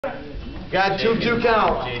Got 2-2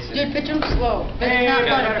 count. Dude, pitch him slow. It's not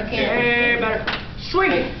fun if you can't. Hey, better.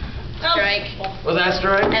 Swing it. Strike. Was that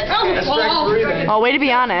strike? That's strike 3 then. Oh, way to be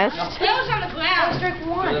honest. That was on the ground. Strike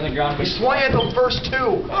 1. We swung at the first 2.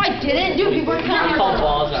 Oh, I didn't. Dude, you weren't counting.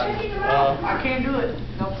 Balls on. I can't do it.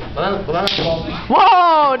 Nope.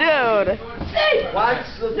 Whoa, dude. What's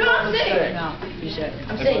the mistake? No, you said.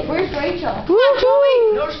 I'm safe. Where's Rachel?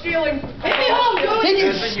 Woo-hoo. No stealing. Hit me home, Joey. Did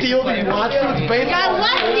you steal the watch? It's baseball. Got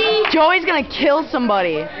lefty. Joey's gonna kill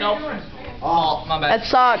somebody. Nope. Oh, my bad. That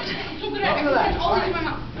sucked.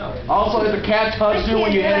 Also, if the catch touches you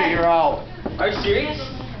when you hit it, you're out. Are you serious?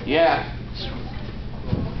 Yeah.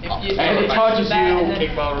 And it touches you.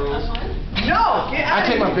 Kickball rules. No! I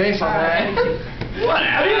take my base on that. What?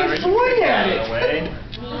 I didn't even swing at it.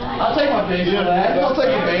 I'll take my base on that. I'll take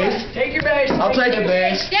the base. Take your base. I'll take the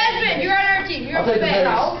base. Desmond, you're on our team. You're I'll take the base.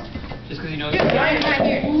 Just because he knows. Dude, Ryan's not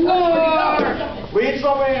here. We need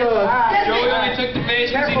somebody to... Joey only took the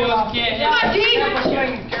base because he knows he can't hit. Come on, team.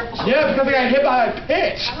 Yeah, because I got hit by a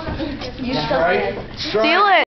pitch. You Strike. Steal it.